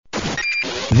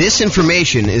This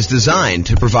information is designed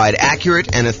to provide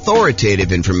accurate and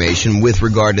authoritative information with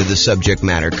regard to the subject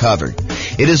matter covered.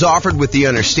 It is offered with the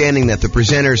understanding that the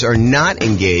presenters are not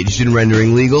engaged in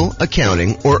rendering legal,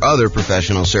 accounting, or other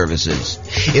professional services.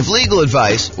 If legal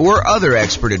advice or other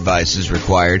expert advice is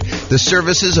required, the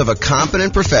services of a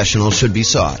competent professional should be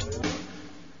sought.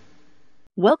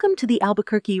 Welcome to the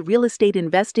Albuquerque Real Estate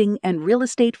Investing and Real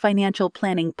Estate Financial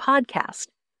Planning podcast.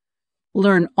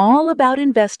 Learn all about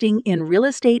investing in real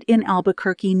estate in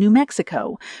Albuquerque, New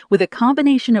Mexico, with a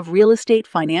combination of real estate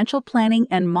financial planning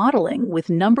and modeling with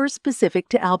numbers specific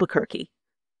to Albuquerque,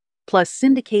 plus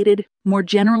syndicated, more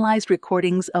generalized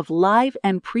recordings of live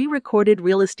and pre-recorded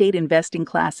real estate investing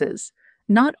classes,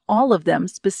 not all of them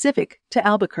specific to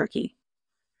Albuquerque.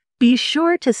 Be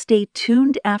sure to stay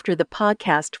tuned after the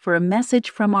podcast for a message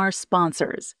from our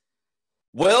sponsors.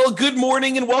 Well, good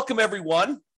morning and welcome,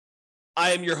 everyone.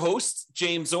 I am your host,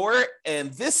 James Orr,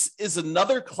 and this is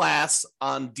another class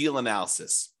on deal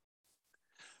analysis.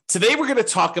 Today, we're going to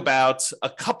talk about a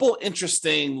couple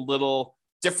interesting little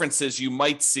differences you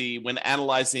might see when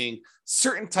analyzing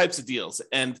certain types of deals.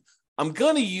 And I'm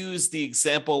going to use the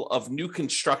example of new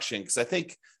construction because I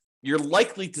think you're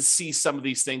likely to see some of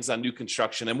these things on new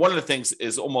construction. And one of the things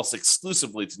is almost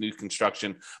exclusively to new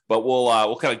construction, but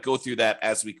we'll kind of go through that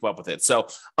as we come up with it. So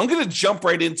I'm going to jump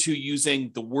right into using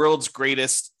the world's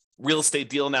greatest real estate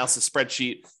deal analysis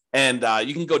spreadsheet. And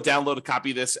you can go download a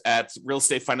copy of this at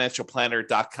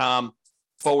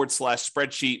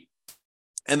realestatefinancialplanner.com/spreadsheet.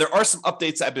 And there are some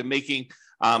updates I've been making.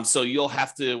 So you'll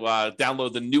have to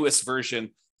download the newest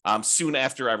version soon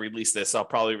after I release this. I'll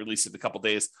probably release it in a couple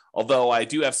days, although I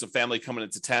do have some family coming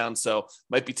into town, so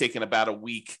might be taking about a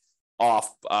week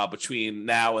off between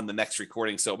now and the next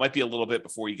recording. So it might be a little bit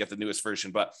before you get the newest version,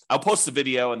 but I'll post the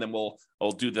video and then we'll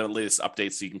do the latest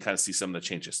updates so you can kind of see some of the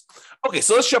changes. Okay,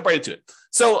 so let's jump right into it.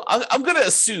 So I'm going to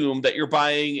assume that you're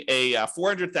buying a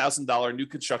 $400,000 new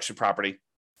construction property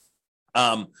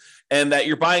and that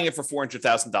you're buying it for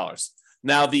 $400,000.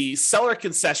 Now, the seller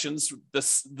concessions, the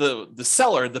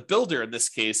seller, the builder in this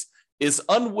case, is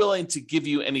unwilling to give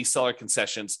you any seller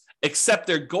concessions, except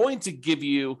they're going to give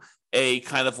you a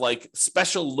kind of like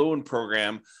special loan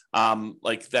program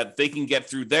like that they can get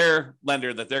through their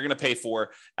lender that they're going to pay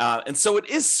for. And so it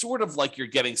is sort of like you're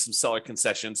getting some seller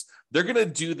concessions. They're going to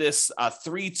do this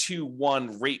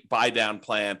 3-2-1 rate buy down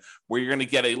plan where you're going to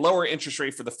get a lower interest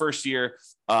rate for the first year,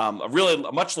 a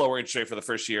much lower interest rate for the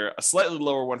first year, a slightly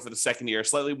lower one for the second year, a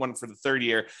slightly one for the third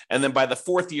year. And then by the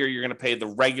fourth year, you're going to pay the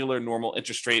regular normal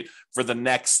interest rate for the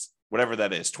next, whatever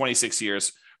that is, 26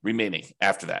 years remaining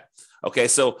after that. Okay,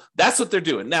 so that's what they're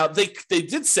doing. Now, they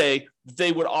did say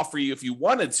they would offer you, if you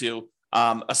wanted to,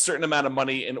 a certain amount of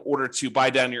money in order to buy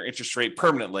down your interest rate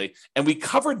permanently. And we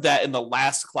covered that in the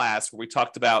last class where we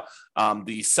talked about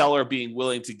the seller being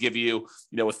willing to give you,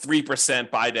 a 3%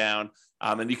 buy down,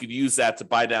 and you could use that to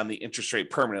buy down the interest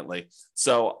rate permanently.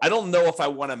 So I don't know if I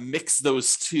want to mix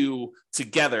those two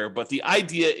together, but the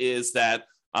idea is that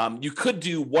you could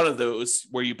do one of those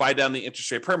where you buy down the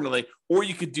interest rate permanently, or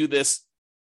you could do this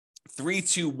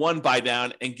 3-2-1 buy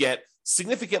down and get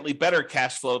significantly better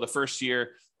cash flow the first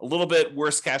year, a little bit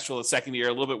worse cash flow the second year,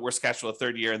 a little bit worse cash flow the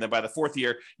third year. And then by the fourth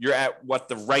year, you're at what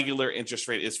the regular interest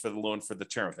rate is for the loan for the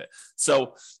term of it.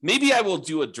 So maybe I will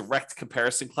do a direct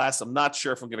comparison class. I'm not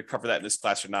sure if I'm going to cover that in this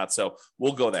class or not. So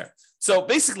we'll go there. So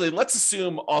basically, let's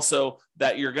assume also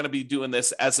that you're going to be doing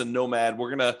this as a nomad.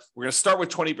 We're going to start with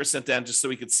 20% down just so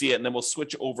we can see it. And then we'll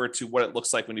switch over to what it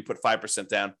looks like when you put 5%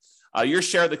 down. Your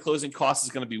share of the closing cost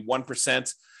is going to be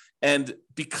 1%. And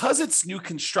because it's new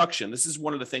construction, this is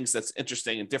one of the things that's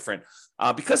interesting and different.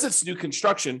 Because it's new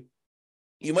construction,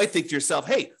 you might think to yourself,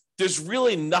 hey, there's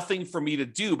really nothing for me to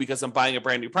do because I'm buying a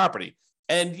brand new property.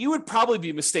 And you would probably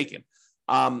be mistaken.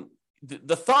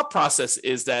 The thought process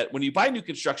is that when you buy new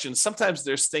construction, sometimes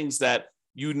there's things that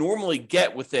you normally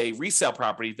get with a resale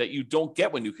property that you don't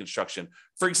get with new construction.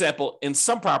 For example, in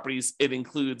some properties, it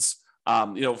includes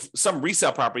some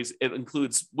resale properties, it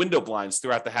includes window blinds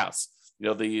throughout the house.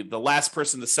 The last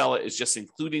person to sell it is just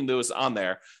including those on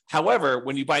there. However,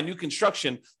 when you buy new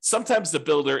construction, sometimes the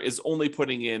builder is only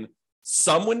putting in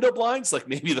some window blinds, like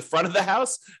maybe the front of the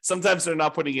house. Sometimes they're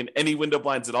not putting in any window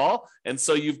blinds at all. And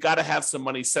so you've got to have some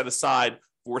money set aside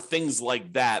for things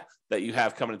like that you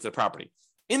have coming into the property.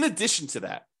 In addition to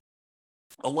that,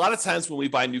 a lot of times when we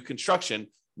buy new construction,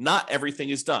 not everything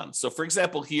is done. So for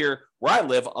example, here where I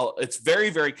live, it's very,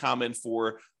 very common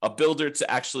for a builder to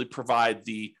actually provide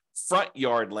the front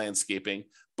yard landscaping,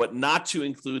 but not to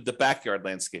include the backyard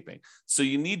landscaping. So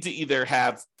you need to either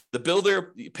have the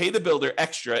builder, pay the builder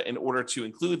extra in order to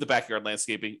include the backyard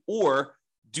landscaping, or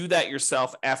do that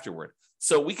yourself afterward.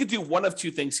 So we could do one of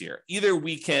two things here. Either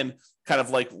we can kind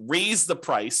of like raise the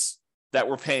price that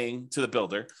we're paying to the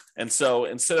builder. And so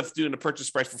instead of doing a purchase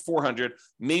price for 400,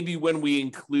 maybe when we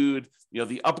include,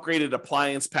 the upgraded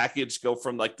appliance package, go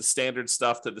from like the standard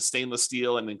stuff to the stainless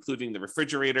steel and including the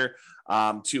refrigerator,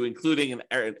 to including an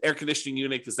air conditioning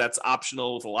unit, because that's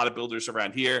optional with a lot of builders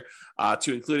around here,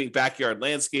 to including backyard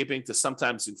landscaping, to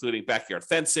sometimes including backyard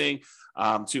fencing,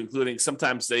 to including,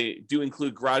 sometimes they do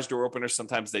include garage door openers,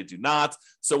 sometimes they do not.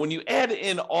 So when you add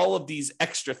in all of these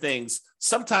extra things,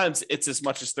 sometimes it's as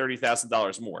much as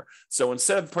 $30,000 more. So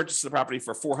instead of purchasing the property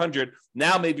for 400,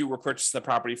 now maybe we're purchasing the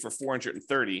property for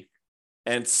 430.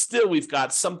 And still we've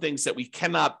got some things that we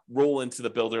cannot roll into the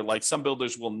builder. Like some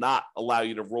builders will not allow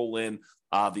you to roll in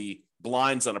the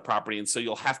blinds on a property. And so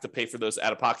you'll have to pay for those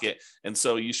out of pocket. And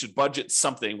so you should budget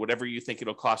something, whatever you think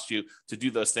it'll cost you to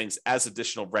do those things, as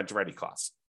additional rent ready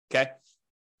costs. Okay.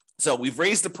 So we've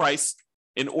raised the price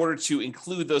in order to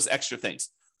include those extra things.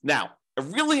 Now, a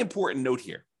really important note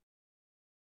here.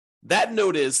 That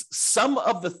note is some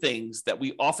of the things that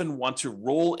we often want to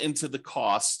roll into the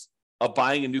cost of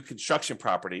buying a new construction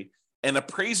property, an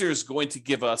appraiser is going to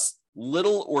give us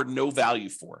little or no value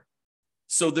for.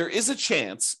 So there is a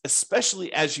chance,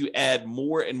 especially as you add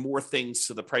more and more things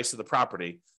to the price of the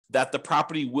property, that the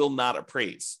property will not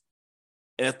appraise.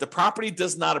 And if the property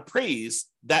does not appraise,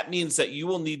 that means that you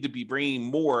will need to be bringing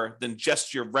more than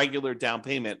just your regular down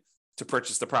payment to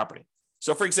purchase the property.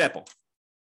 So for example,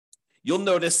 you'll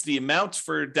notice the amount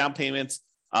for down payment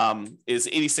is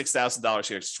 $86,000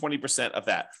 here. It's 20% of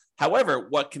that. However,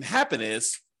 what can happen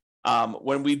is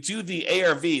when we do the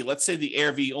ARV, let's say the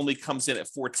ARV only comes in at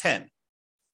 410.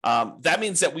 That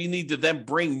means that we need to then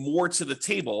bring more to the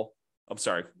table. I'm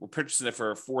sorry, we're purchasing it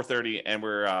for 430 and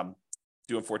we're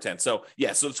doing 410. So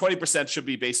yeah, so the 20% should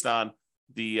be based on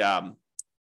the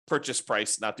purchase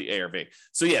price, not the ARV.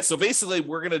 So yeah, so basically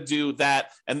we're going to do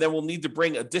that, and then we'll need to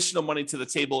bring additional money to the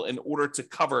table in order to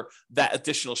cover that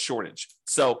additional shortage.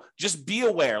 So just be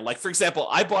aware, like for example,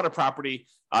 I bought a property,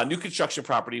 a new construction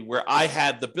property, where I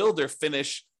had the builder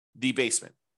finish the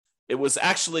basement. It was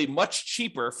actually much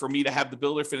cheaper for me to have the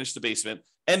builder finish the basement,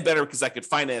 and better because I could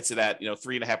finance it at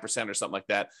 3.5% or something like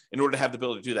that in order to have the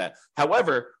builder do that.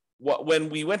 However, when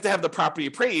we went to have the property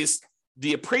appraised,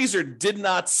 the appraiser did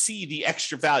not see the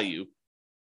extra value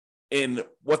in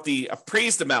what the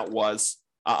appraised amount was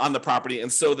on the property.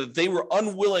 And so that they were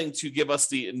unwilling to give us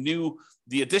the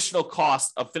additional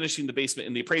cost of finishing the basement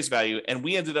in the appraised value. And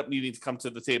we ended up needing to come to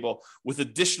the table with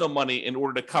additional money in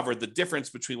order to cover the difference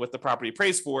between what the property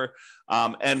appraised for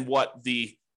and what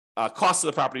the cost of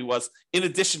the property was, in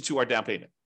addition to our down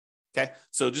payment. Okay.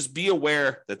 So just be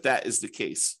aware that that is the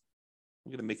case.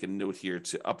 I'm going to make a note here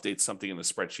to update something in the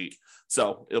spreadsheet,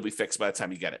 so it'll be fixed by the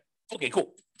time you get it. Okay,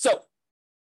 cool. So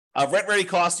rent ready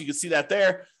cost, you can see that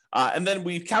there. And then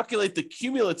we calculate the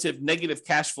cumulative negative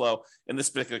cash flow in this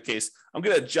particular case. I'm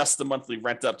going to adjust the monthly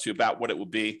rent up to about what it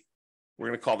would be. We're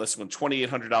going to call this one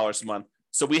 $2,800 a month.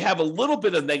 So we have a little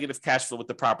bit of negative cash flow with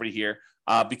the property here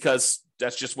because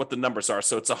that's just what the numbers are.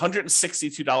 So it's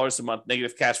 $162 a month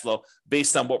negative cash flow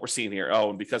based on what we're seeing here.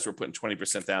 Oh, and because we're putting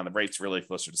 20% down, the rate's really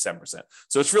closer to 7%.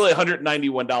 So it's really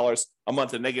 $191 a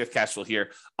month of negative cash flow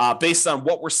here based on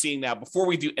what we're seeing now before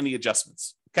we do any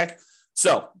adjustments. Okay.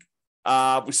 So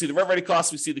we see the rent ready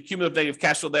costs. We see the cumulative negative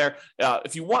cash flow there.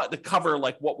 If you want to cover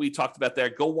like what we talked about there,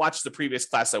 go watch the previous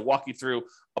class. I walk you through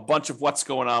a bunch of what's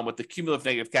going on with the cumulative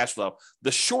negative cash flow.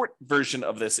 The short version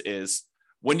of this is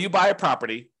when you buy a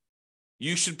property,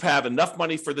 you should have enough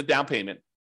money for the down payment,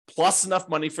 plus enough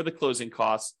money for the closing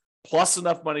costs, plus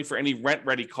enough money for any rent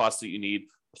ready costs that you need,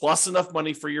 plus enough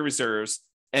money for your reserves.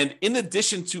 And in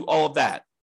addition to all of that,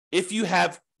 if you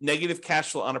have negative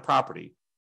cash flow on a property,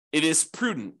 it is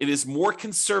prudent, it is more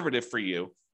conservative for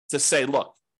you to say,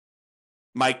 look,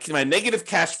 my negative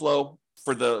cash flow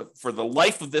for the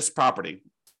life of this property,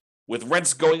 with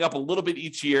rents going up a little bit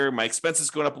each year, my expenses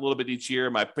going up a little bit each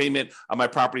year, my payment on my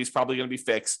property is probably going to be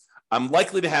fixed. I'm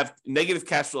likely to have negative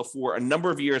cash flow for a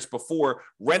number of years before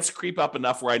rents creep up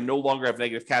enough where I no longer have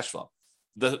negative cash flow.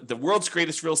 The world's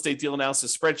greatest real estate deal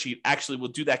analysis spreadsheet actually will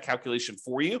do that calculation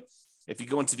for you. If you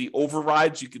go into the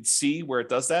overrides, you can see where it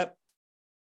does that.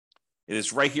 It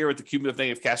is right here with the cumulative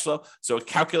negative cash flow. So it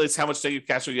calculates how much negative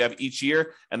cash flow you have each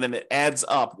year, and then it adds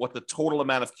up what the total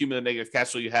amount of cumulative negative cash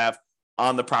flow you have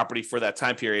on the property for that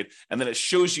time period. And then it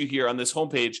shows you here on this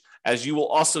homepage, as you will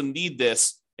also need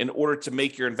this in order to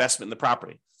make your investment in the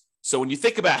property. So when you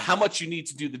think about how much you need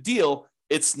to do the deal,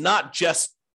 it's not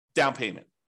just down payment.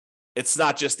 It's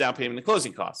not just down payment and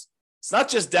closing costs. It's not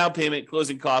just down payment,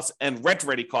 closing costs, and rent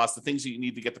ready costs, the things that you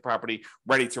need to get the property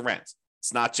ready to rent.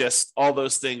 It's not just all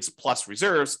those things plus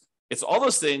reserves. It's all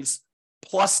those things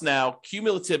plus now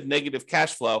cumulative negative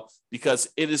cash flow, because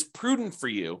it is prudent for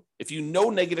you, if you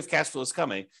know negative cash flow is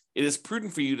coming, it is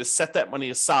prudent for you to set that money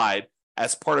aside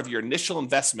as part of your initial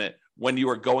investment when you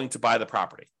are going to buy the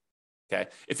property. Okay.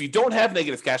 If you don't have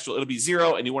negative cash flow, it'll be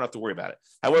zero and you won't have to worry about it.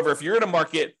 However, if you're in a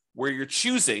market where you're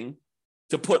choosing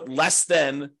to put less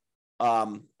than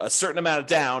a certain amount of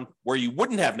down where you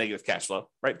wouldn't have negative cash flow,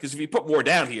 right? Because if you put more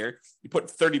down here, you put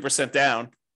 30% down,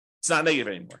 it's not negative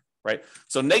anymore, right?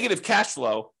 So negative cash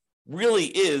flow really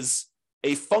is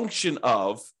a function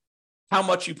of how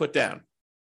much you put down.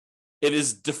 It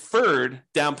is deferred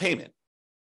down payment.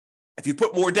 If you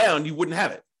put more down, you wouldn't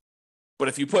have it. But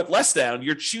if you put less down,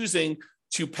 you're choosing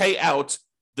to pay out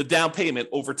the down payment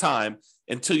over time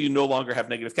until you no longer have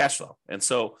negative cash flow. And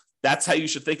so that's how you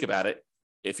should think about it.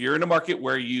 If you're in a market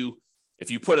where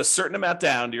if you put a certain amount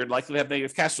down, you're likely to have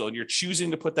negative cash flow, and you're choosing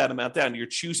to put that amount down, you're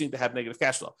choosing to have negative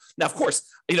cash flow. Now, of course,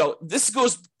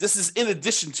 this is in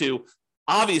addition to,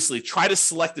 obviously, try to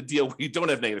select a deal where you don't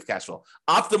have negative cash flow.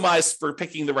 Optimize for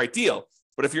picking the right deal.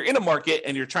 But if you're in a market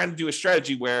and you're trying to do a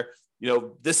strategy where,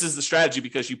 this is the strategy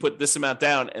because you put this amount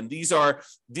down, and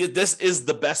this is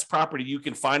the best property you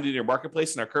can find in your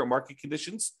marketplace in our current market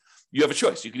conditions, you have a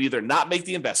choice. You can either not make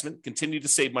the investment, continue to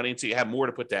save money until you have more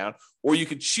to put down, or you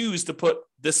can choose to put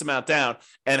this amount down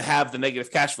and have the negative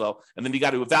cash flow. And then you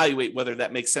got to evaluate whether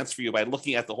that makes sense for you by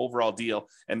looking at the overall deal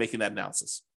and making that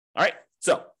analysis. All right.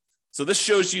 So this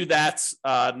shows you that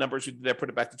numbers there, put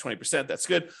it back to 20%. That's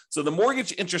good. So the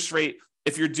mortgage interest rate,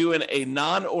 if you're doing a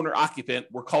non-owner occupant,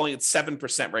 we're calling it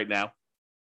 7% right now.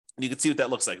 And you can see what that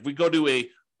looks like. If we go to a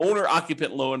owner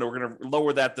occupant loan, we're going to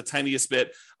lower that the tiniest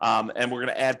bit, and we're going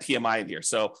to add PMI in here.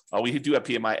 So we do have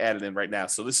PMI added in right now.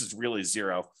 So this is really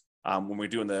zero when we're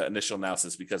doing the initial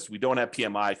analysis, because we don't have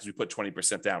PMI because we put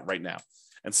 20% down right now.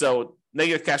 And so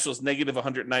negative cash flow is negative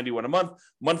 $191 a month.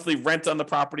 Monthly rent on the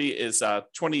property is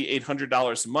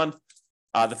 $2,800 a month.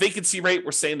 The vacancy rate,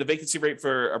 we're saying the vacancy rate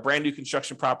for a brand new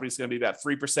construction property is going to be about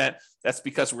 3%. That's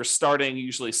because we're starting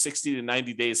usually 60 to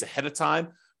 90 days ahead of time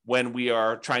when we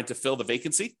are trying to fill the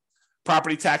vacancy.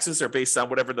 Property taxes are based on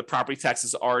whatever the property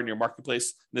taxes are in your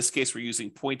marketplace. In this case, we're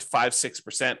using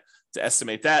 0.56% to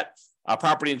estimate that.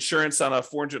 Property insurance on a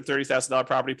 $430,000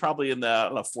 property, probably in the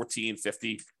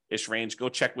 $1,450-ish range. Go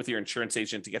check with your insurance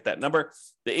agent to get that number.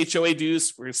 The HOA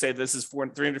dues, we're going to say this is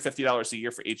 $350 a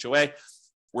year for HOA.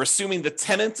 We're assuming the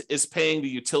tenant is paying the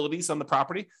utilities on the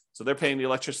property. So they're paying the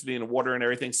electricity and water and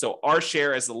everything. So our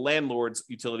share as the landlord's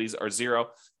utilities are zero.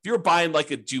 If you're buying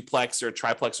like a duplex or a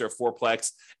triplex or a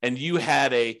fourplex, and you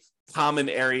had a common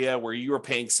area where you were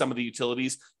paying some of the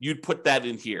utilities, you'd put that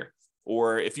in here.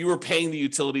 Or if you were paying the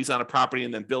utilities on a property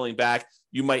and then billing back,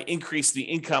 you might increase the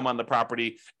income on the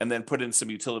property and then put in some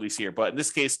utilities here. But in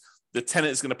this case, the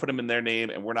tenant is going to put them in their name,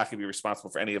 and we're not going to be responsible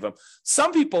for any of them.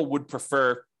 Some people would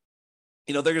prefer,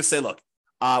 they're going to say, look,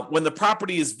 when the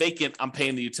property is vacant, I'm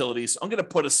paying the utilities. I'm going to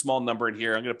put a small number in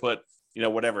here. I'm going to put,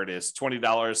 whatever it is,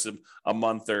 $20 a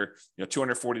month or,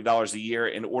 $240 a year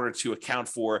in order to account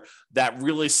for that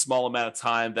really small amount of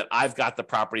time that I've got the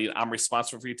property and I'm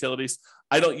responsible for utilities.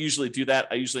 I don't usually do that.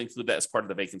 I usually include that as part of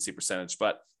the vacancy percentage,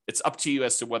 but it's up to you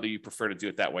as to whether you prefer to do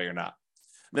it that way or not.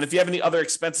 And then if you have any other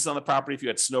expenses on the property, if you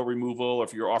had snow removal, or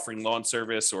if you're offering lawn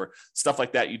service or stuff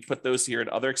like that, you'd put those here in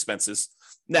other expenses.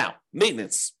 Now,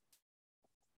 maintenance.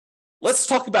 Let's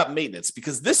talk about maintenance,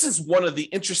 because this is one of the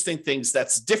interesting things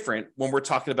that's different when we're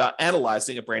talking about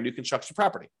analyzing a brand new construction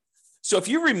property. So if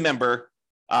you remember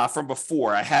from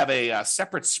before, I have a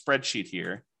separate spreadsheet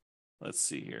here. Let's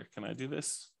see here. Can I do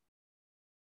this?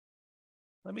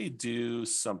 Let me do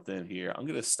something here. I'm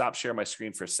going to stop sharing my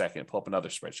screen for a second, pull up another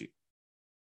spreadsheet.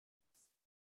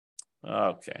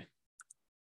 Okay.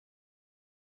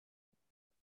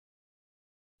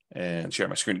 And share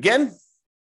my screen again.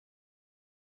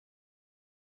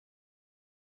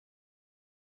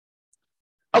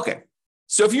 Okay,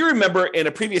 so if you remember in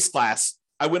a previous class,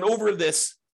 I went over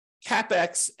this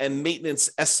CapEx and maintenance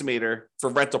estimator for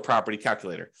rental property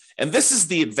calculator. And this is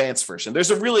the advanced version. There's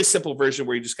a really simple version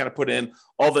where you just kind of put in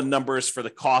all the numbers for the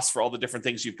costs for all the different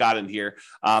things you've got in here,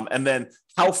 and then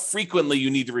how frequently you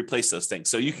need to replace those things.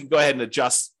 So you can go ahead and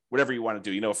adjust whatever you want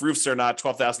to do. If roofs are not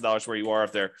 $12,000 where you are,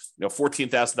 if they're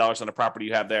 $14,000 on a property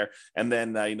you have there, and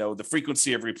then the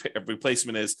frequency of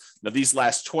replacement is these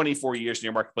last 24 years in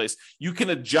your marketplace, you can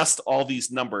adjust all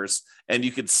these numbers and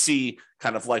you can see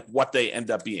kind of like what they end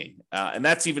up being, and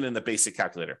that's even in the basic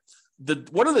calculator.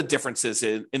 One of the differences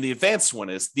in the advanced one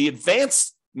is the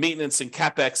advanced maintenance and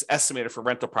CapEx estimator for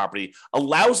rental property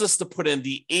allows us to put in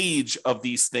the age of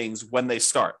these things when they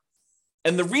start.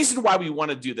 And the reason why we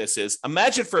want to do this is,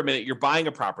 imagine for a minute you're buying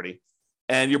a property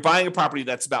and you're buying a property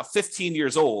that's about 15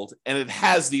 years old and it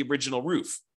has the original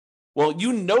roof. Well,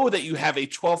 you know that you have a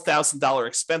 $12,000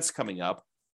 expense coming up,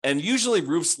 and usually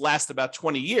roofs last about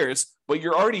 20 years, but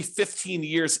you're already 15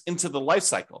 years into the life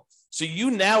cycle. So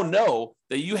you now know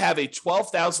that you have a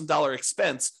 $12,000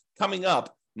 expense coming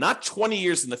up, not 20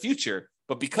 years in the future,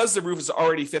 but because the roof is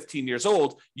already 15 years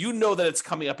old, you know that it's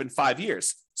coming up in 5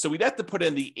 years. So we'd have to put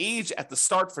in the age at the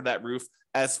start for that roof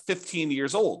as 15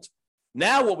 years old.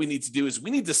 Now what we need to do is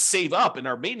we need to save up in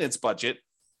our maintenance budget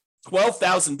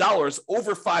 $12,000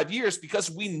 over 5 years because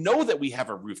we know that we have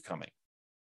a roof coming,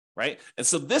 right? And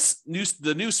so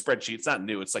the new spreadsheet, it's not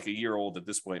new, it's like a year old at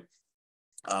this point.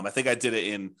 I think I did it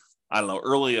in,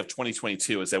 early of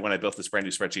 2022 is that when I built this brand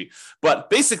new spreadsheet. But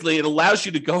basically, it allows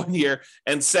you to go in here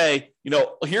and say,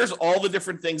 here's all the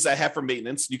different things I have for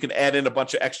maintenance. You can add in a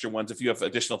bunch of extra ones if you have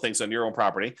additional things on your own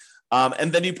property.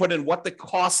 And then you put in what the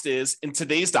cost is in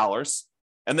today's dollars.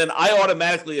 And then I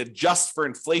automatically adjust for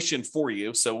inflation for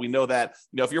you. So we know that,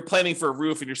 if you're planning for a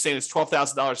roof and you're saying it's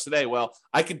 $12,000 today, well,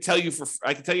 I can tell you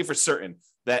for certain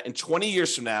that in 20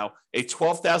 years from now, a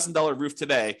 $12,000 roof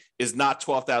today is not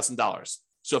 $12,000.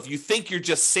 So if you think you're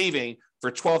just saving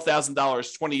for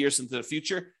 $12,000 20 years into the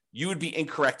future, you would be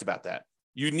incorrect about that.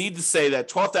 You need to say that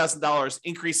 $12,000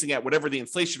 increasing at whatever the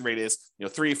inflation rate is,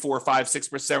 3, 4, 5,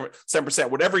 6%, 7%,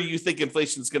 whatever you think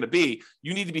inflation is going to be,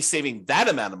 you need to be saving that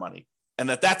amount of money, and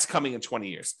that's coming in 20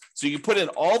 years. So you put in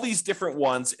all these different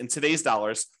ones in today's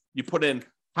dollars. You put in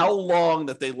how long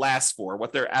that they last for,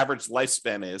 what their average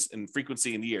lifespan is in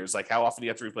frequency in years, like how often you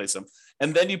have to replace them.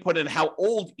 And then you put in how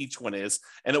old each one is,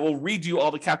 and it will redo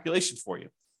all the calculations for you.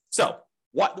 So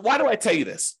why do I tell you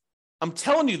this? I'm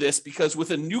telling you this because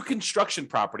with a new construction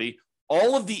property,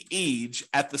 all of the age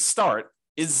at the start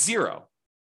is 0.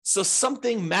 So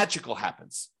something magical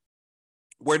happens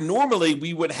where normally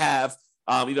we would have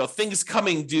things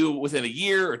coming due within a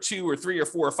year or 2 or 3 or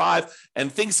 4 or 5, and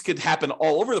things could happen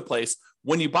all over the place.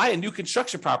 When you buy a new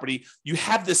construction property, you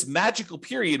have this magical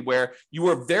period where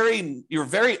you're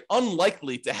very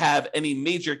unlikely to have any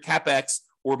major CapEx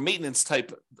or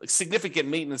significant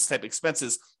maintenance type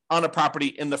expenses on a property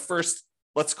in the first,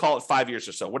 let's call it 5 years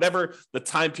or so, whatever the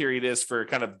time period is for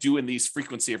kind of doing these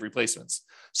frequency of replacements.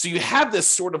 So you have this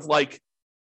sort of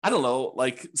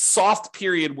soft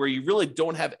period where you really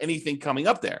don't have anything coming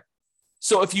up there.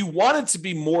 So if you wanted to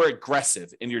be more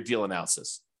aggressive in your deal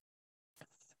analysis,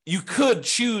 you could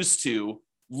choose to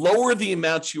lower the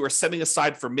amounts you are setting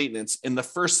aside for maintenance in the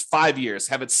first 5 years,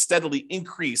 have it steadily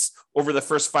increase over the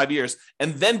first 5 years,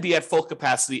 and then be at full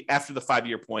capacity after the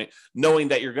 5-year point, knowing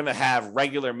that you're going to have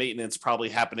regular maintenance probably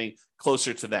happening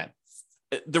closer to then.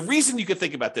 The reason you could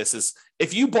think about this is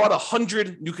if you bought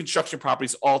 100 new construction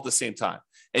properties all at the same time,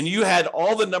 and you had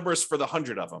all the numbers for the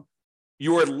 100 of them,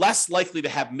 you are less likely to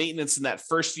have maintenance in that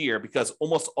first year because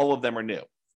almost all of them are new.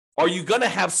 Are you going to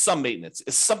have some maintenance?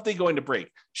 Is something going to break?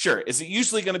 Sure. Is it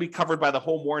usually going to be covered by the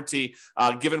home warranty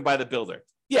given by the builder?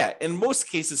 Yeah, in most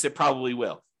cases, it probably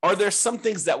will. Are there some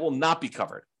things that will not be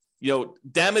covered?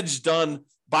 Damage done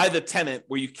by the tenant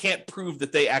where you can't prove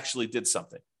that they actually did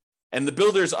something, and the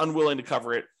builder is unwilling to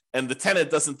cover it, and the tenant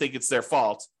doesn't think it's their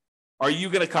fault. Are you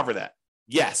going to cover that?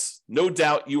 Yes, no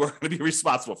doubt you are going to be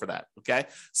responsible for that. Okay.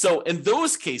 So in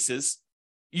those cases,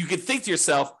 you could think to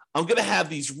yourself, I'm going to have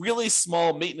these really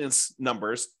small maintenance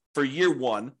numbers for year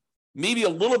 1, maybe a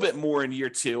little bit more in year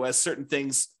 2, as certain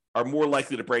things are more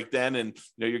likely to break then. And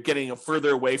you're getting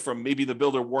further away from maybe the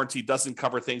builder warranty doesn't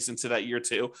cover things into that year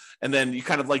 2. And then you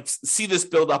kind of see this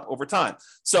build up over time.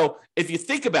 So if you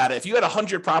think about it, if you had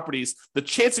 100 properties, the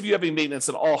chance of you having maintenance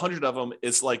in all 100 of them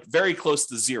is very close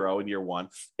to 0 in year 1.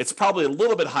 It's probably a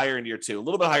little bit higher in year 2, a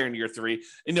little bit higher in year 3.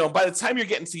 And by the time you're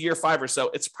getting to year 5 or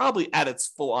so, it's probably at its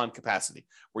full on capacity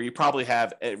where you probably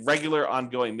have a regular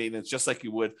ongoing maintenance, just like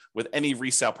you would with any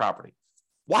resale property.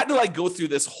 Why do I go through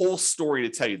this whole story to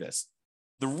tell you this?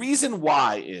 The reason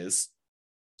why is,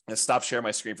 let's stop sharing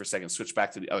my screen for a second, switch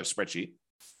back to the other spreadsheet.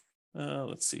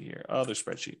 Let's see here, other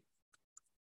spreadsheet.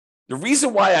 The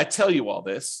reason why I tell you all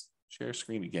this, share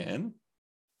screen again,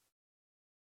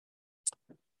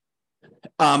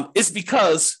 is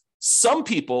because some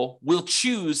people will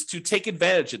choose to take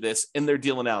advantage of this in their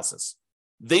deal analysis.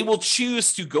 They will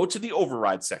choose to go to the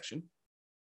override section.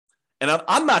 And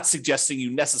I'm not suggesting you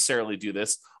necessarily do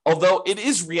this, although it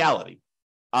is reality.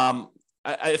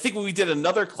 I think when we did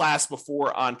another class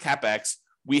before on CapEx,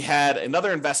 we had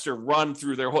another investor run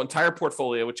through their whole entire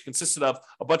portfolio, which consisted of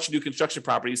a bunch of new construction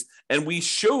properties. And we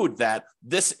showed that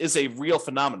this is a real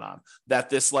phenomenon, that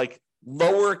this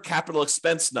lower capital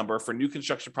expense number for new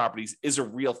construction properties is a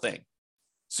real thing.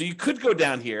 So you could go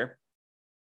down here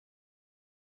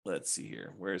let's see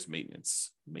here. Where's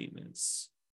maintenance?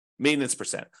 Maintenance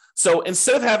percent. So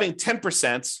instead of having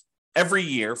 10% every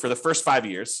year for the first 5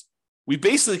 years, we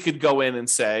basically could go in and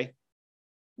say,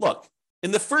 look,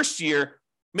 in the first year,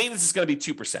 maintenance is going to be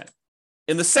 2%.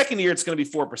 In the second year, it's going to be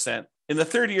 4%. In the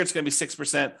third year, it's going to be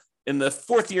 6%. In the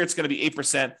fourth year, it's going to be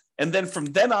 8%. And then from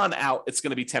then on out, it's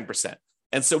going to be 10%.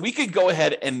 And so we could go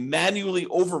ahead and manually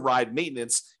override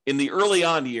maintenance in the early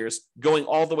on years going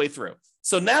all the way through.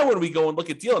 So now when we go and look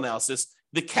at deal analysis,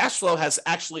 the cash flow has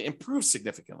actually improved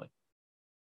significantly,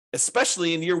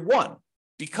 especially in year one,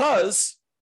 because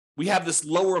we have this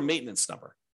lower maintenance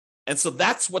number. And so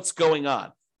that's what's going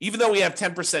on. Even though we have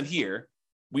 10% here,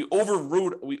 we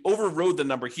overrode the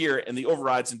number here in the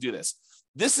overrides and do this.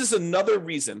 This is another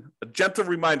reason, a gentle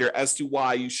reminder as to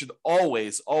why you should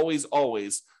always, always,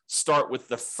 always start with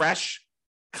the fresh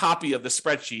copy of the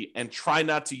spreadsheet and try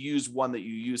not to use one that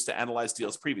you used to analyze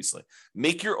deals previously.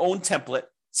 Make your own template,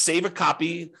 save a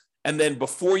copy, and then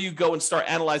before you go and start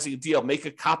analyzing a deal, make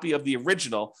a copy of the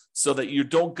original so that you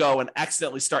don't go and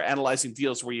accidentally start analyzing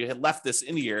deals where you had left this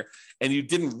in here and you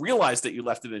didn't realize that you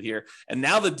left it in here. And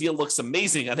now the deal looks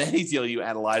amazing on any deal you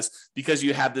analyze because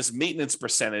you have this maintenance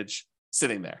percentage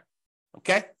sitting there.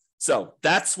 Okay? So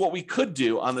that's what we could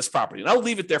do on this property. And I'll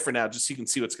leave it there for now just so you can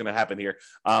see what's going to happen here.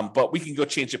 But we can go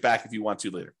change it back if you want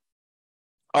to later.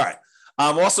 All right.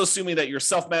 I'm also assuming that you're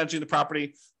self-managing the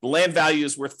property. The land value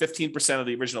is worth 15% of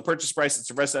the original purchase price.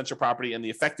 It's a residential property, and the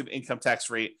effective income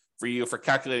tax rate for you for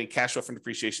calculating cash flow from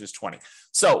depreciation is 20.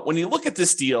 So when you look at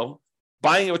this deal,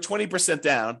 buying it with 20%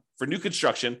 down for new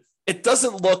construction, it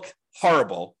doesn't look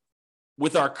horrible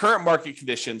with our current market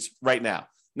conditions right now.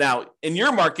 Now, in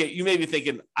your market, you may be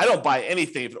thinking, I don't buy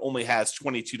anything if it only has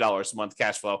 $22 a month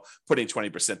cash flow, putting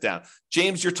 20% down.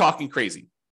 James, you're talking crazy.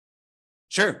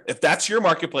 Sure, if that's your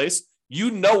marketplace, you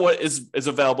know what is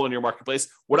available in your marketplace.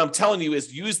 What I'm telling you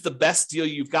is use the best deal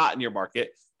you've got in your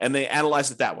market, and they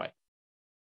analyze it that way.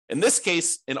 In this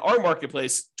case, in our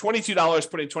marketplace, $22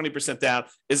 putting 20% down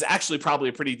is actually probably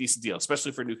a pretty decent deal,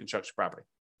 especially for new construction property.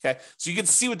 Okay, so you can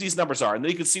see what these numbers are, and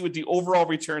then you can see what the overall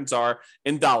returns are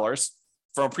in dollars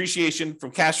from appreciation,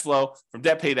 from cash flow, from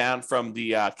debt pay down, from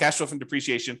the cash flow from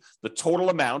depreciation, the total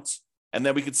amount. And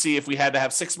then we could see if we had to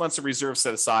have 6 months of reserves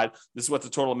set aside, this is what the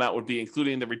total amount would be,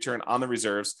 including the return on the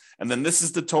reserves. And then this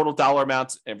is the total dollar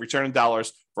amount and return in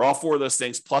dollars for all four of those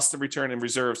things, plus the return in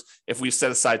reserves if we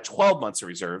set aside 12 months of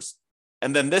reserves.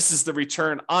 And then this is the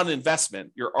return on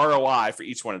investment, your ROI for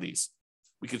each one of these.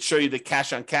 We could show you the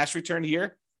cash on cash return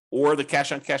here, or the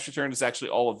cash on cash return is actually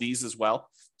all of these as well.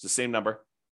 It's the same number.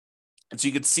 And so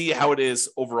you can see how it is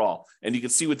overall. And you can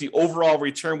see what the overall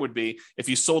return would be if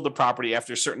you sold the property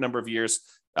after a certain number of years.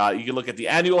 You can look at the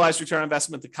annualized return on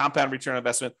investment, the compound return on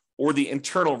investment, or the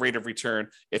internal rate of return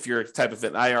if you're type of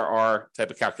an IRR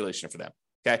type of calculation for them.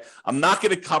 Okay. I'm not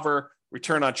going to cover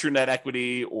return on true net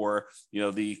equity or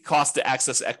the cost to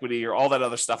access equity or all that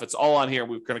other stuff. It's all on here.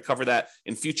 We're going to cover that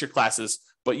in future classes,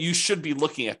 but you should be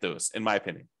looking at those, in my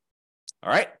opinion. All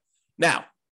right. Now,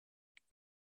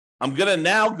 I'm going to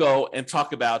now go and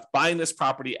talk about buying this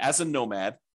property as a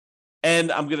nomad,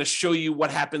 and I'm going to show you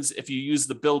what happens if you use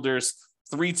the builder's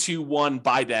 3-2-1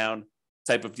 buy down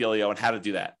type of dealio and how to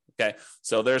do that. Okay,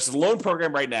 so there's a loan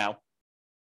program right now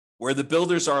where the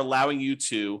builders are allowing you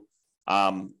to,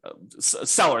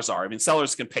 sellers are. I mean,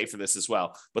 sellers can pay for this as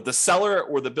well, but the seller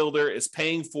or the builder is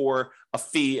paying for a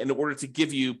fee in order to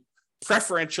give you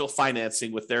preferential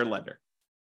financing with their lender.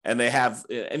 And they have,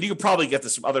 and you could probably get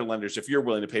this from other lenders if you're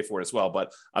willing to pay for it as well.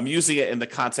 But I'm using it in the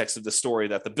context of the story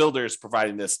that the builder is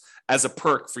providing this as a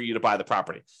perk for you to buy the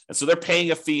property. And so they're paying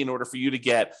a fee in order for you to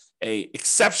get a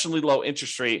exceptionally low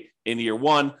interest rate in year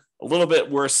one, a little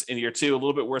bit worse in year two, a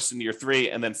little bit worse in year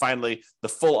three, and then finally the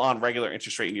full on regular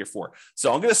interest rate in year four.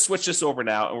 So I'm going to switch this over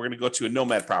now, and we're going to go to a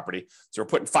nomad property. So we're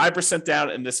putting 5% down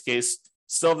in this case,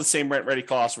 still have the same rent ready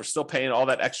costs. We're still paying all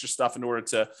that extra stuff in order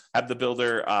to have the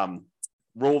builder,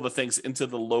 roll the things into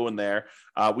the loan there.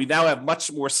 We now have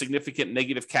much more significant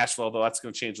negative cash flow, though that's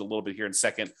going to change a little bit here in a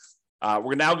second.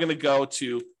 We're now going to go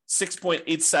to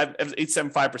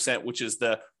 6.875%, which is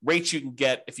the rate you can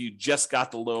get if you just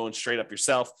got the loan straight up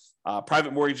yourself.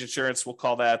 Private mortgage insurance, we'll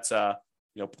call that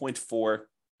 0.4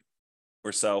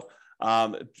 or so.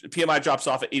 PMI drops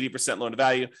off at 80% loan to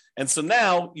value. And so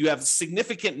now you have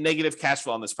significant negative cash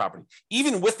flow on this property,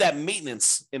 even with that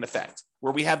maintenance in effect,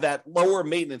 where we have that lower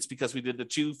maintenance because we did the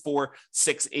 2, 4,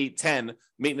 6, 8, 10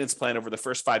 maintenance plan over the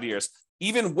first 5 years.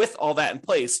 Even with all that in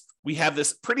place, we have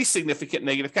this pretty significant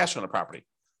negative cash on the property.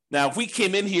 Now, if we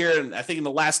came in here, and I think in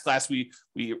the last class, we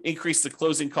increased the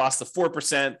closing cost to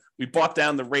 4%. We brought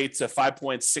down the rate to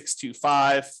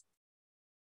 5.625.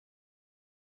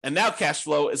 And now cash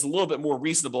flow is a little bit more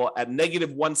reasonable at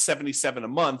negative 177 a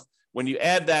month. When you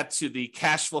add that to the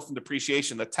cash flow from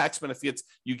depreciation, the tax benefits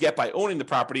you get by owning the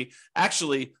property,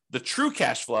 actually the true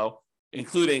cash flow,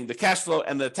 including the cash flow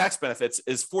and the tax benefits,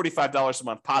 is $45 a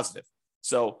month positive.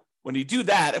 So when you do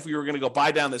that, if we were going to go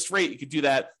buy down this rate, you could do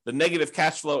that. The negative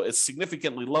cash flow is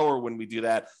significantly lower when we do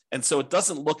that. And so it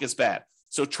doesn't look as bad.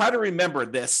 So try to remember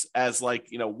this as like,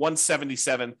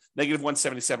 177, negative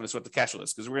 177 is what the cash flow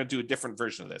is, because we're going to do a different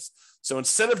version of this. So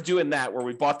instead of doing that, where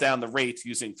we bought down the rate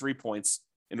using 3 points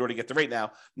in order to get the rate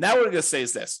now what we're going to say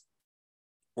is this.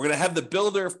 We're going to have the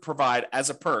builder provide as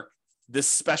a perk this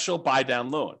special buy down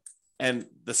loan. And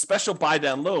the special buy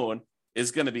down loan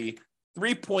is going to be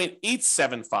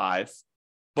 3.875,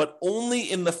 but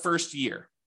only in the first year.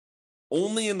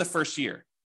 Only in the first year.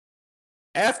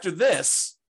 After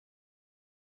this,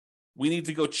 we need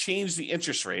to go change the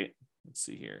interest rate. Let's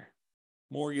see here.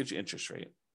 Mortgage interest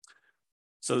rate.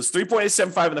 So it's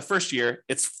 3.875 in the first year.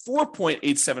 It's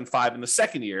 4.875 in the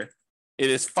second year. It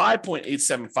is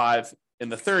 5.875 in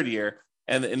the third year.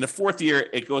 And in the fourth year,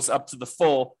 it goes up to the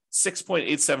full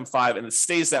 6.875, and it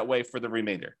stays that way for the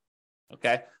remainder.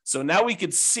 Okay. So now we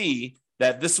can see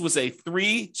that this was a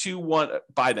 3-2-1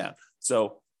 buy down.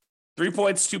 So 3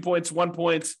 points, 2 points, 1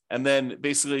 point, and then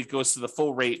basically it goes to the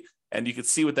full rate. And you can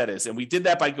see what that is. And we did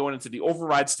that by going into the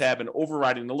overrides tab and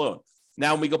overriding the loan.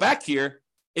 Now, when we go back here,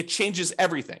 it changes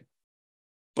everything.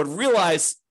 But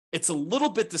realize it's a little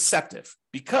bit deceptive,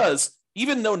 because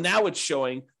even though now it's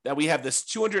showing that we have this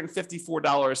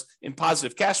 $254 in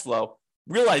positive cash flow,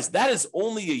 realize that is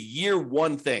only a year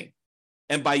one thing.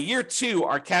 And by year two,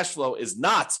 our cash flow is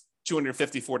not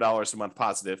 $254 a month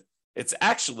positive. It's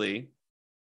actually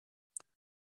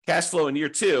cash flow in year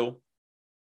two,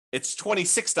 it's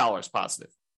 $26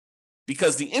 positive,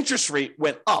 because the interest rate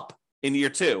went up in year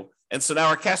two. And so now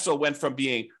our cash flow went from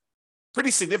being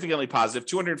pretty significantly positive,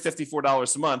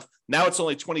 $254 a month. Now it's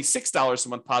only $26 a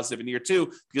month positive in year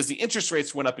two, because the interest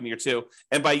rates went up in year two.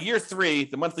 And by year three,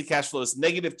 the monthly cash flow is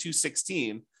negative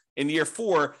 $216. In year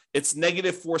four, it's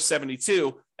negative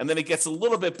 $472. And then it gets a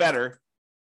little bit better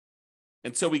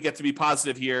until we get to be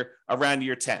positive here around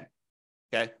year 10.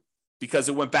 Okay. Because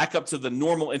it went back up to the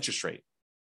normal interest rate.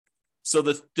 So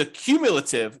the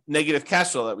cumulative negative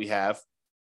cash flow that we have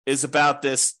is about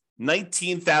this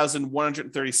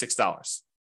 $19,136.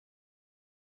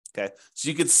 Okay. So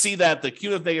you can see that the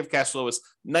cumulative negative cash flow is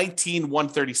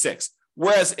 $19,136.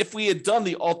 Whereas if we had done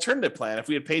the alternative plan, if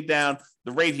we had paid down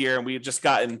the rate here and we had just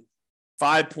gotten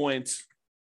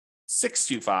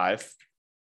 5.625,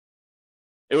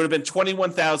 it would have been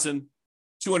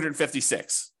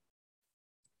 $21,256.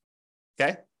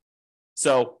 Okay.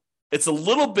 So it's a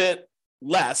little bit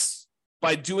less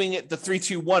by doing it the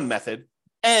 3-2-1 method.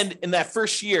 And in that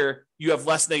first year, you have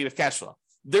less negative cash flow.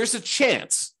 There's a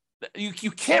chance,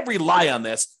 you can't rely on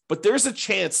this, but there's a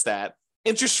chance that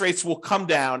interest rates will come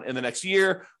down in the next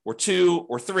year or two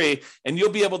or three, and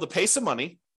you'll be able to pay some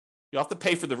money. You'll have to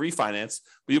pay for the refinance,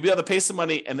 but you'll be able to pay some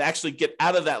money and actually get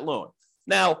out of that loan.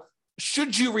 Now,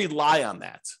 should you rely on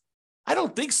that? I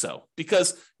don't think so,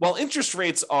 because while interest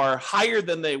rates are higher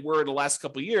than they were in the last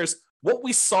couple of years, what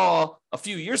we saw a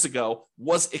few years ago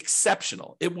was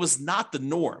exceptional. It was not the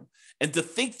norm. And to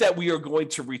think that we are going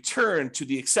to return to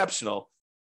the exceptional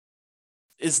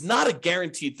is not a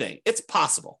guaranteed thing. It's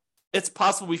possible. It's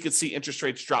possible we could see interest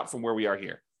rates drop from where we are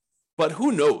here. But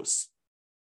who knows?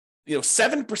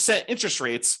 7% interest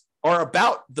rates are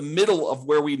about the middle of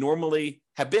where we normally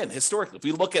have been historically. If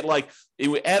we look at it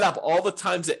would add up all the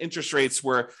times that interest rates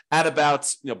were at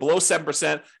about, below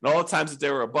 7% and all the times that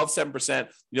they were above 7%,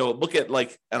 look at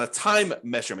on a time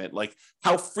measurement,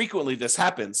 how frequently this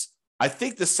happens. I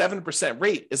think the 7%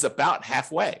 rate is about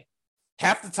halfway.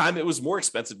 Half the time it was more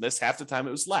expensive than this, half the time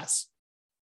it was less.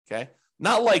 Okay.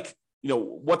 Not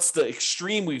what's the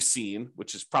extreme we've seen,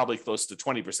 which is probably close to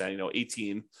 20%,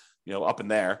 18, up in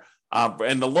there.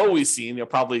 And the low we've seen,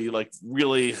 probably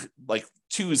really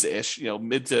twos-ish,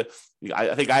 mid to,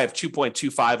 I think I have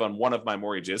 2.25 on one of my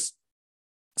mortgages.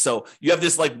 So you have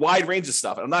this wide range of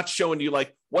stuff. And I'm not showing you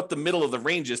what the middle of the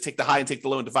range is, take the high and take the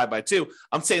low and divide by 2.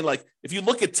 I'm saying if you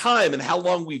look at time and how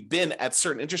long we've been at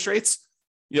certain interest rates,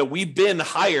 we've been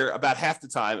higher about half the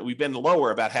time and we've been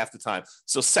lower about half the time.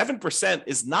 So 7%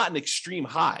 is not an extreme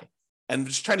high. And I'm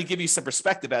just trying to give you some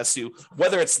perspective as to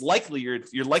whether it's likely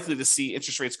you're likely to see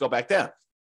interest rates go back down.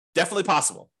 Definitely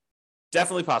possible.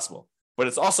 Definitely possible. But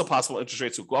it's also possible interest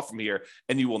rates will go up from here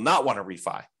and you will not want to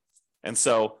refi. And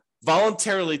so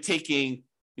voluntarily taking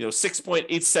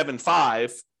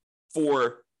 6.875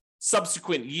 for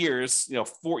subsequent years,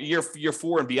 for year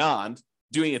 4 and beyond,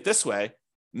 doing it this way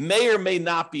may or may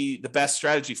not be the best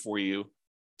strategy for you,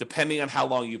 depending on how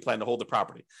long you plan to hold the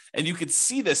property. And you can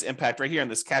see this impact right here in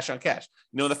this cash on cash.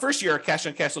 In the first year, cash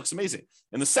on cash looks amazing.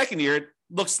 In the second year, it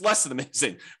looks less than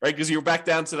amazing, right? Because you're back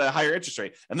down to the higher interest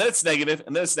rate. And then it's negative,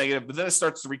 and then it's negative, but then it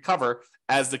starts to recover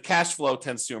as the cash flow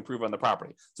tends to improve on the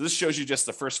property. So this shows you just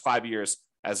the first 5 years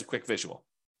as a quick visual.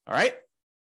 All right.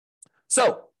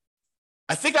 So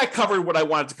I think I covered what I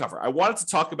wanted to cover. I wanted to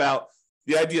talk about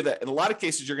the idea that in a lot of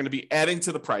cases, you're going to be adding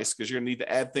to the price because you're going to need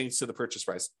to add things to the purchase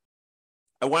price.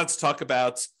 I wanted to talk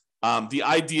about the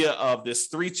idea of this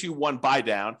 3-2-1 buy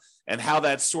down and how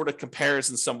that sort of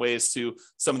compares in some ways to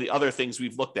some of the other things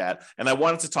we've looked at. And I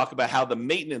wanted to talk about how the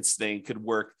maintenance thing could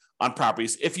work on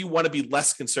properties if you want to be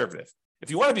less conservative.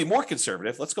 If you want to be more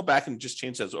conservative, let's go back and just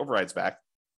change those overrides back.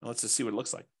 And let's just see what it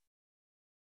looks like.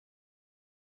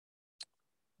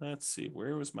 Let's see,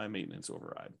 where was my maintenance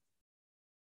override?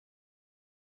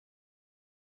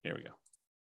 Here we go.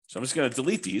 So I'm just going to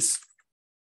delete these.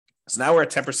 So now we're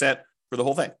at 10% for the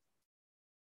whole thing.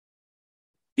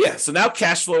 Yeah, so now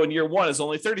cash flow in year one is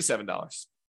only $37.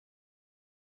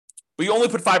 But you only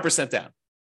put 5% down.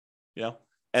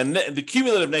 And the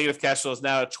cumulative negative cash flow is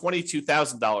now at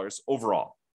 $22,000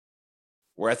 overall,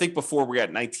 where I think before we were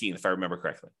at 19, if I remember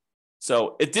correctly.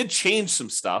 So it did change some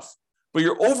stuff, but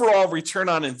your overall return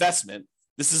on investment,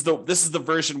 this is the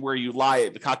version where you lie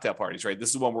at the cocktail parties, right? This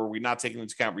is the one where we're not taking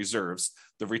into account reserves.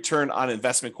 The return on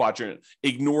investment quadrant,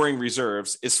 ignoring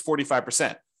reserves, is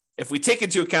 45%. If we take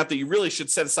into account that you really should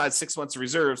set aside 6 months of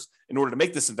reserves in order to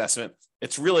make this investment,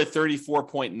 it's really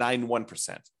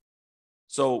 34.91%.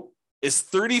 So is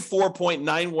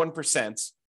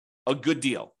 34.91% a good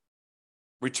deal?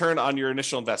 Return on your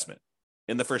initial investment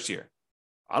in the first year?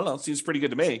 I don't know. It seems pretty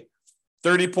good to me.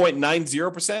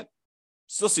 30.90%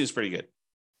 still seems pretty good,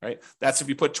 right? That's if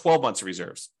you put 12 months of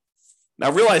reserves.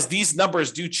 Now realize these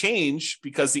numbers do change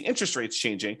because the interest rate's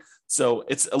changing. So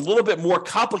it's a little bit more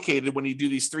complicated when you do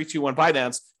these 3-2-1 buy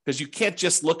downs because you can't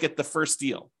just look at the first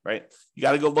deal, right? You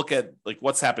got to go look at like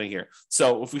what's happening here.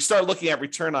 So if we start looking at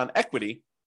return on equity,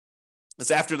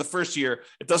 it's after the first year,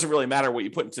 it doesn't really matter what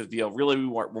you put into the deal. Really,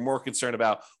 we're more concerned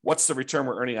about what's the return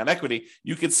we're earning on equity.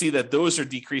 You can see that those are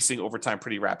decreasing over time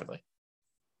pretty rapidly.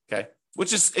 Okay,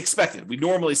 which is expected. We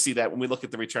normally see that when we look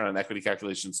at the return on equity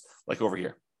calculations like over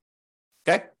here.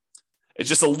 Okay, it's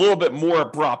just a little bit more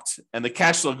abrupt and the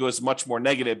cash flow goes much more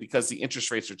negative because the interest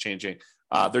rates are changing.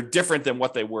 They're different than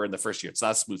what they were in the first year. It's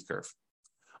not a smooth curve.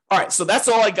 All right, so that's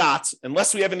all I got.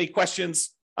 Unless we have any questions,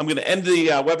 I'm going to end the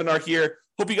webinar here.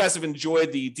 Hope you guys have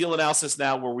enjoyed the deal analysis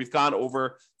now where we've gone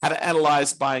over how to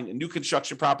analyze buying a new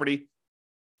construction property.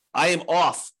 I am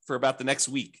off for about the next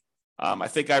week. I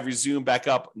think I resume back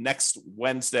up next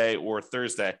Wednesday or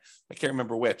Thursday. I can't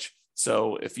remember which.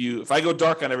 So if I go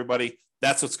dark on everybody,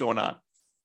 that's what's going on.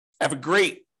 Have a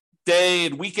great day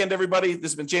and weekend, everybody.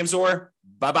 This has been James Orr.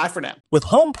 Bye-bye for now. With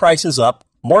home prices up,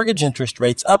 mortgage interest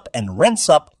rates up, and rents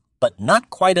up, but not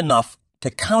quite enough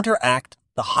to counteract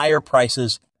the higher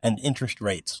prices and interest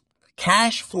rates,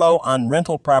 cash flow on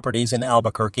rental properties in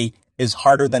Albuquerque is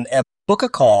harder than ever. Book a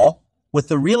call with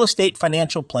the Real Estate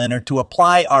Financial Planner to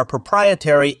apply our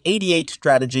proprietary 88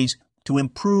 strategies to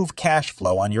improve cash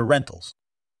flow on your rentals.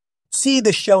 See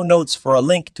the show notes for a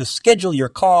link to schedule your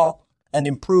call and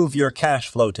improve your cash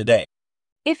flow today.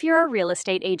 If you're a real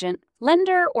estate agent,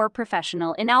 lender, or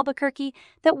professional in Albuquerque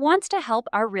that wants to help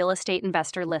our real estate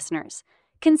investor listeners,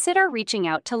 consider reaching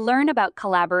out to learn about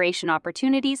collaboration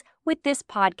opportunities with this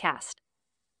podcast.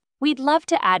 We'd love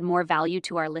to add more value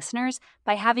to our listeners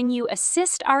by having you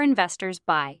assist our investors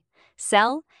buy,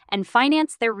 sell, and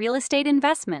finance their real estate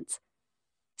investments.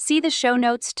 See the show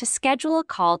notes to schedule a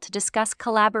call to discuss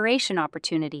collaboration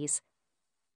opportunities.